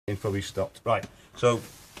It's probably stopped. Right, so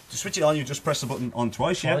to switch it on, you just press the button on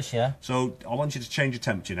twice, yeah? Twice, yeah. So I want you to change your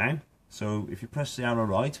temperature now. So if you press the arrow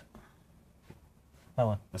right, That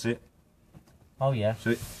one. that's it. Oh, yeah.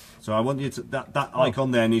 So I want you to, that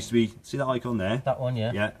icon there needs to be, see that icon there? That one,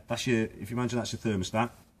 yeah. Yeah, that's your, if you imagine that's your thermostat,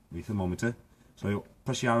 your thermometer. So you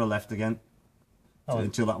press your arrow left again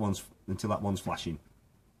until that one's flashing.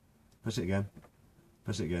 Press it again.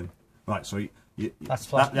 Press it again. Right, so that's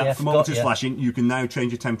flashing. That thermometer's flashing. You can now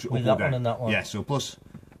change your temperature with up or that down. one and that one. Yeah, so plus,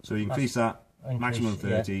 so you increase that maximum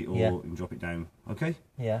 30, or yeah. you can drop it down. Okay.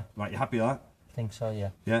 Yeah. Right, you happy with that? I think so. Yeah.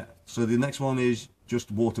 Yeah. So the next one is just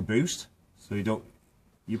water boost. So you don't.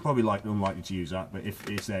 You probably unlikely to use that, but if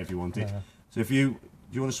it's there if you want it. So if you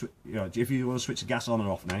want to if you want to switch the gas on or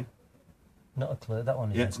off now. Not a clue. That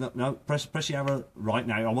one is. Yeah, it's not. No, press your arrow right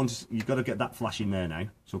now. You've got to get that flashing there now.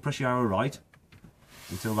 So press your arrow right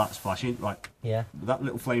until that's flashing. Right. Yeah. That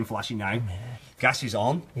little flame flashing now. Yeah. Gas is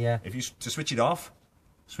on. Yeah. If you to switch it off,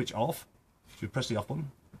 switch off. So you press the off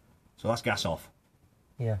button. So that's gas off.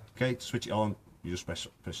 Yeah. Okay. To switch it on, you just press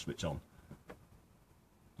switch on.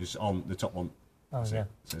 Just on the top one. Oh yeah. It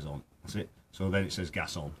says on. That's it. So then it says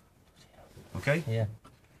gas on. Okay. Yeah.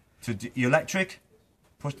 To your electric,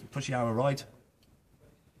 push your arrow right.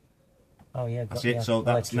 Oh yeah. That's it. So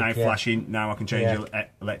that's now flashing. Now I can change the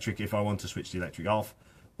electric if I want to switch the electric off,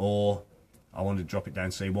 or I want to drop it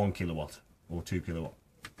down, say 1 kilowatt or 2 kilowatt.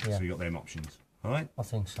 Yeah. So you got them options. All right. I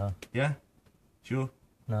think so. Yeah. Sure.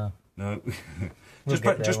 No. No.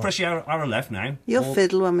 just press your arrow left now. You'll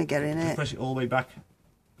fiddle when we get in it. Press it all the way back.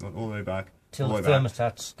 All the way back. Till the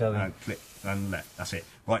thermostat's going. And click and left. That's it.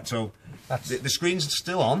 Right. So the screen's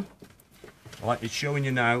still on. Right. It's showing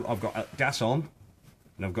you now. I've got gas on.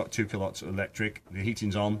 And I've got 2 kilowatts of electric. The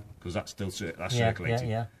heating's on because that's still circulating.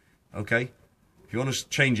 Yeah. Okay. If you want to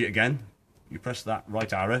change it again, you press that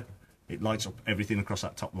right arrow. It lights up everything across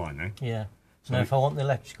that top line now. Yeah. So now if I want the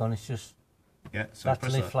electric on, it's just so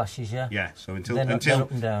battery flashes. Yeah. Yeah. So until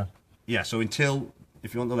up and down. Yeah. So until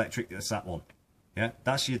if you want the electric, that's that one. Yeah.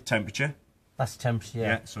 That's your temperature. That's temperature. Yeah.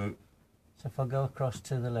 Yeah. So if I go across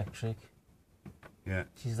to the electric. Yeah.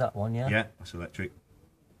 Which is that one. Yeah. Yeah. That's electric.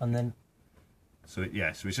 And then. So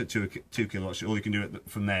yeah, so it's at 2 kilowatts. All you can do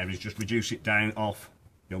from there is just reduce it down off.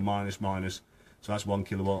 Minus. So that's 1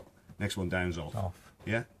 kilowatt. Next one down's off.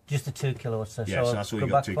 Yeah. Just the 2 kilowatts. So yeah. So that's all you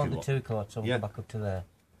got. 2 kilowatts. The 2 kilowatts. So we'll go back up to there.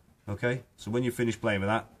 Okay. So when you finish playing with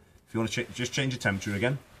that, if you want to just change the temperature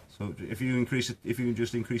again. So if you can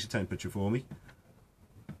just increase the temperature for me.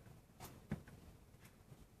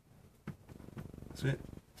 That's it.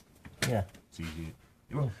 Yeah. It's easy.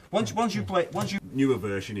 Once you newer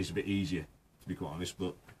version is a bit easier, to be quite honest,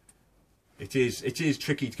 but it is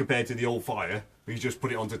tricky compared to the old Fire. You just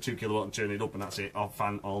put it onto 2 kilowatt and turn it up, and that's it. Off,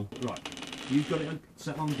 fan on. Right, you've got it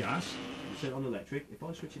set on gas. You set it on electric. If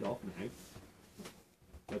I switch it off now,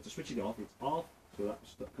 so to switch it off, it's off. So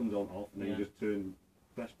that comes on off, and then you just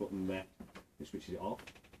press button left. It switches it off.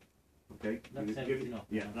 Okay. That's everything off.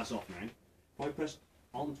 Yeah, that's off now. If I press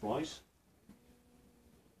on twice,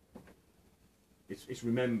 it's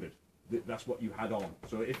remembered. That's what you had on.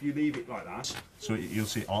 So if you leave it like that, so you'll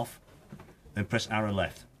see it off, then press arrow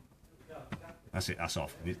left. That's it, that's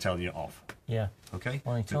off. It's telling you off. Yeah. Okay?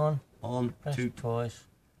 When it's on. On, press 2. Twice.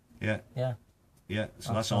 Yeah. Yeah. Yeah,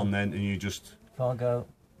 so that's on then, and you just... If I go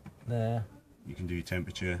there. You can do your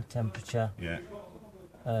temperature. Temperature. Yeah.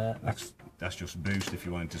 That's just boost if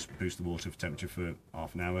you wanted to boost the water temperature for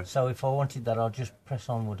half an hour. So if I wanted that, I'll just press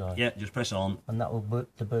on, would I? Yeah, just press on. And that will boot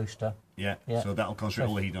the booster. Yeah. So that'll concentrate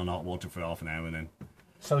all the heat on hot water for half an hour, and then.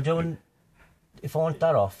 So if I want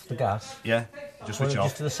that off, the gas. Yeah. Just switch off.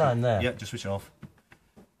 Just to the sign there. Yeah, just switch off.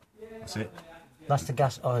 That's it. That's the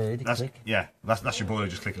gas. Oh, I heard it click. Yeah, that's your boiler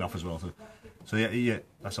just clicking off as well. So yeah,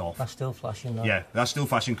 that's off. That's still flashing though. Yeah, that's still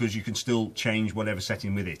flashing because you can still change whatever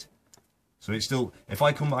setting with it. So it's still. If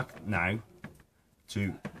I come back now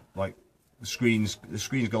to like the screen's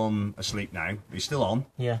gone asleep now. It's still on.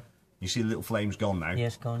 Yeah. You see the little flames gone now. Yeah,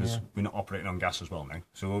 it's gone. Because we're not operating on gas as well now.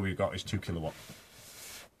 So all we've got is 2 kilowatt.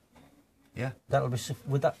 Yeah. That'll be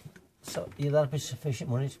that'll be sufficient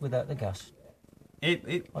money without the gas.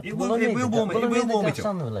 It will warm it up.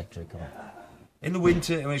 On the electric. In the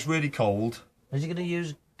winter, when it's really cold. Is it going to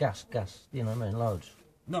use gas? You know what I mean? Loads.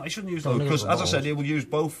 No, it shouldn't use loads because, as I said, it will use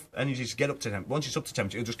both energies to get up to temperature. Once it's up to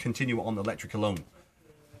temperature, it'll just continue on the electric alone.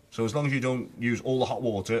 So as long as you don't use all the hot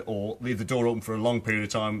water or leave the door open for a long period of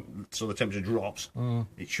time so the temperature drops,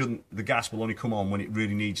 it shouldn't. The gas will only come on when it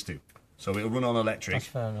really needs to. So it'll run on electric. That's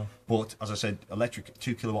fair enough. But as I said, electric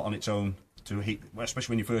 2 kilowatt on its own to heat,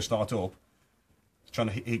 especially when you first start up, trying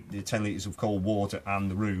to heat the 10 litres of cold water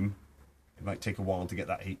and the room, it might take a while to get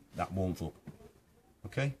that warmth up.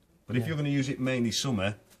 Okay, but if you're going to use it mainly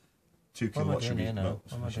summer, 2 What am I kilowatts should doing be here now? well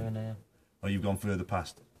What am I sufficient. doing here? Oh, you've gone further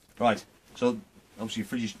past. Right, so obviously your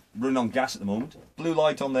fridge is running on gas at the moment. Blue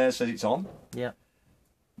light on there says it's on. Yeah.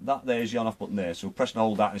 That there is the on-off button there. So press and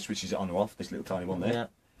hold that and it switches it on or off. This little tiny one there. Yeah.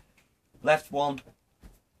 Left one,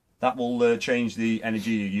 that will change the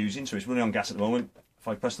energy you're using. So it's running on gas at the moment. If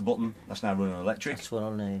I press the button, that's now running on electric. That's what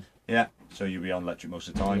I'll need. Yeah, so you'll be on electric most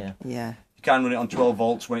of the time. Yeah. Yeah. You can run it on 12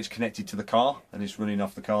 volts when it's connected to the car and it's running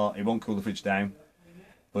off the car. It won't cool the fridge down.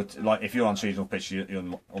 But like if you're on seasonal pitch, you're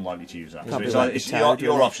unlikely to use that. So Probably it's like either, the it's, toad,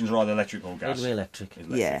 your wouldn't it? options are either electric or gas. It'll be electric.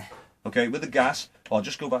 Yeah. Okay, with the gas, I'll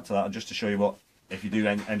just go back to that just to show you what, if you do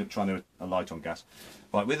end up trying to light on gas.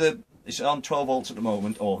 Right, it's on 12 volts at the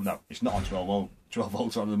moment, or no, it's not on 12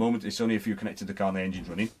 volts on at the moment, it's only if you're connected to the car and the engine's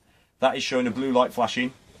running. That is showing a blue light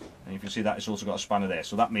flashing, and you can see that it's also got a spanner there,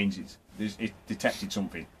 so that means it detected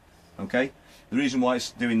something. Okay? The reason why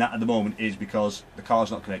it's doing that at the moment is because the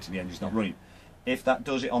car's not connected, the engine's not running. If that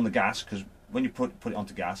does it on the gas, because when you put it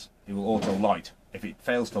onto gas, it will auto light. If it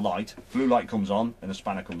fails to light, blue light comes on and the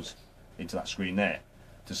spanner comes into that screen there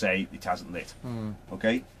to say it hasn't lit.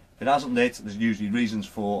 Okay? If it hasn't lit, there's usually reasons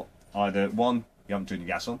for either one, you haven't turned your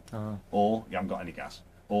gas on, or you haven't got any gas,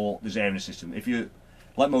 or there's air in the system. If you,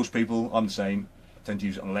 like most people, I'm the same, tend to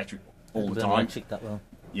use it on electric all It'll the be time. electric that will.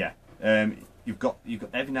 Yeah. You've got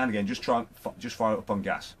every now and again just fire it up on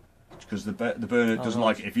gas because the burner doesn't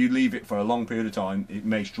like it. If you leave it for a long period of time, it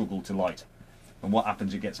may struggle to light. And what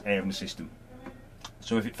happens? It gets air in the system.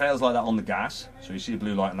 So if it fails like that on the gas, so you see a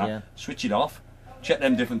blue light on that, switch it off. Check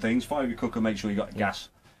them different things. Fire your cooker, make sure you got gas.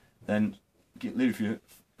 Then leave it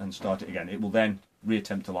and start it again. It will then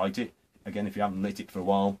reattempt to light it. Again, if you haven't lit it for a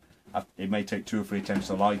while, it may take 2 or 3 attempts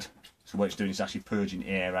to light. So what it's doing is actually purging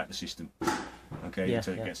air out the system. Okay,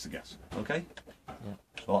 until it gets the gas. Okay? Yeah.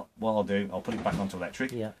 So what I'll do, I'll put it back onto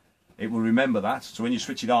electric. Yeah. It will remember that. So when you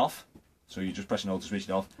switch it off, so you just press and hold to switch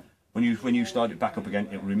it off, when you start it back up again,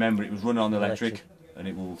 it will remember it was running on electric. And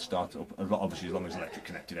it will start up, obviously as long as electric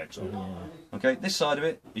connected outside. Okay, this side of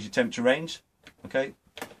it is your temperature range. Okay,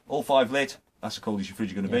 all 5 lit, that's the coldest your fridge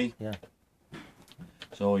is going to be. Yeah.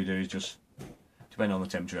 So all you do is just, depending on the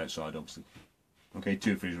temperature outside obviously. Okay,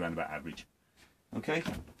 2 fridges around about average. Okay,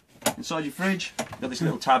 inside your fridge, you've got this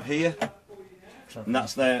little tab here. And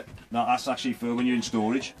that's there, that's actually for when you're in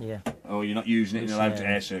storage. Yeah. Or you're not using it and allowed to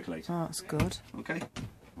air circulate. Oh, that's good. Okay,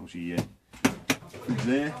 obviously fridge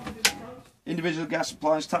there. Individual gas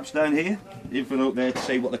supplies taps down here, info up there to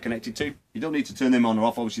say what they're connected to. You don't need to turn them on or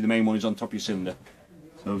off, obviously the main one is on top of your cylinder.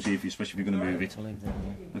 So obviously especially if you're going to move it.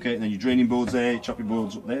 Okay, and then your draining boards there, your chopping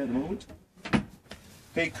boards up there at the moment.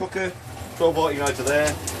 Okay, cooker, 12 volt igniter there.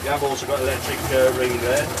 You have also got electric ring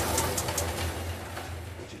there.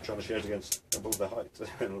 Which is trying to shout against above the height,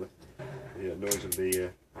 the noise of the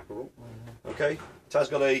apparel. Okay, it has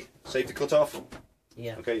got a safety cut off.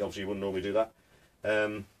 Yeah. Okay, obviously you wouldn't normally do that.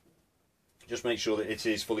 Just make sure that it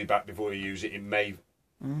is fully back before you use it. It may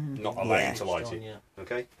not allow you to light it.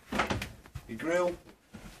 Okay. Your grill.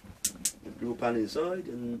 The grill pan inside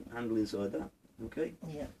and handle inside that. Okay.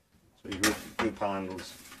 Yeah. So your grill pan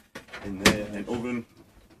handles in there and oven.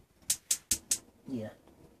 Yeah.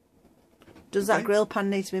 Does that grill pan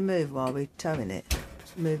need to be moved while we're towing it?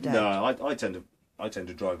 Moved out? No, I tend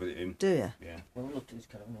to drive with it in. Do you? Yeah. Well, look at this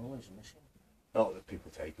caravan, always missing. Oh, the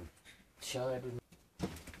people take them. Showered with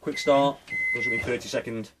Quick start, goes up in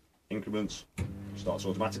 30-second increments, starts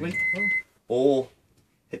automatically. Or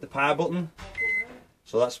hit the power button.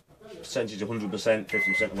 So that's percentage 100%,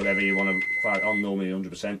 50%, whatever you want to fire it on, normally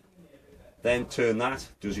 100%. Then turn that,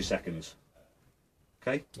 does your seconds.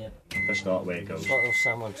 Okay? Yeah. Press start, away it goes. It's like those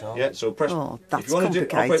salmon top. Yeah, so press, Oh, that's if you want to operate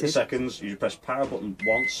the complicated. seconds, you press power button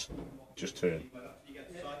once, just turn.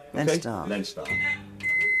 Then Okay? start. Then start.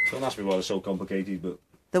 Don't ask me why they're so complicated, but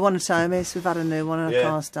They want to tow me, so we've had a new one and I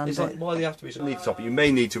can't stand it's it. like, why they have to be so need to top it. You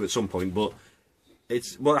may need to at some point, but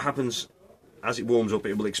it's what happens as it warms up.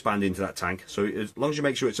 It will expand into that tank. So as long as you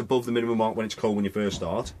make sure it's above the minimum mark when it's cold when you first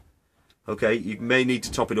start. Okay, you may need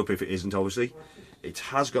to top it up if it isn't. Obviously, it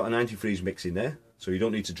has got an antifreeze mix in there, so you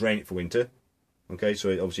don't need to drain it for winter. Okay,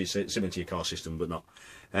 so obviously it's similar to your car system, but not.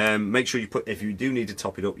 Make sure you put, if you do need to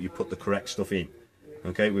top it up, you put the correct stuff in.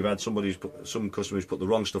 Okay, we've had some customers put the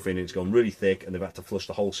wrong stuff in, and it's gone really thick, and they've had to flush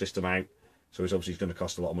the whole system out. So it's obviously going to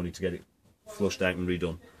cost a lot of money to get it flushed out and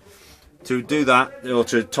redone. To do that, or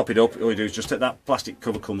to top it up, all you do is just take that plastic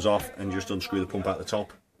cover comes off and just unscrew the pump out the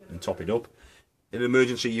top and top it up. In an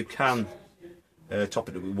emergency, you can top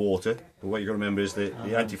it up with water, but what you've got to remember is that the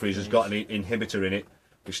antifreeze has got an inhibitor in it,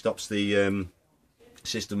 which stops the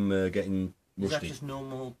system getting Is that rusty. just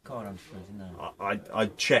normal car antifreeze in there?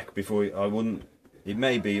 I'd check before, I wouldn't It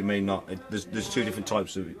may be, it may not. There's two different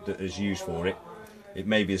types that is used for it. It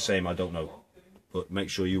may be the same, I don't know. But make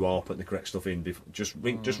sure you are putting the correct stuff in. Just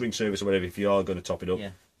ring service or whatever if you are going to top it up. Yeah.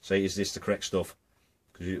 Say, is this the correct stuff?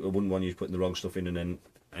 Because I wouldn't want you putting the wrong stuff in and then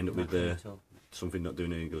end up with something not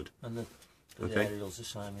doing any good. And the Okay. aerial's the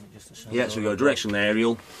same, just the same. Yeah, so we got a directional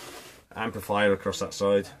aerial, amplifier across that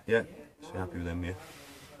side. Yeah, so you're happy with them, yeah.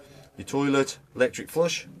 Your toilet, electric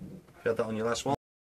flush. You had that on your last one.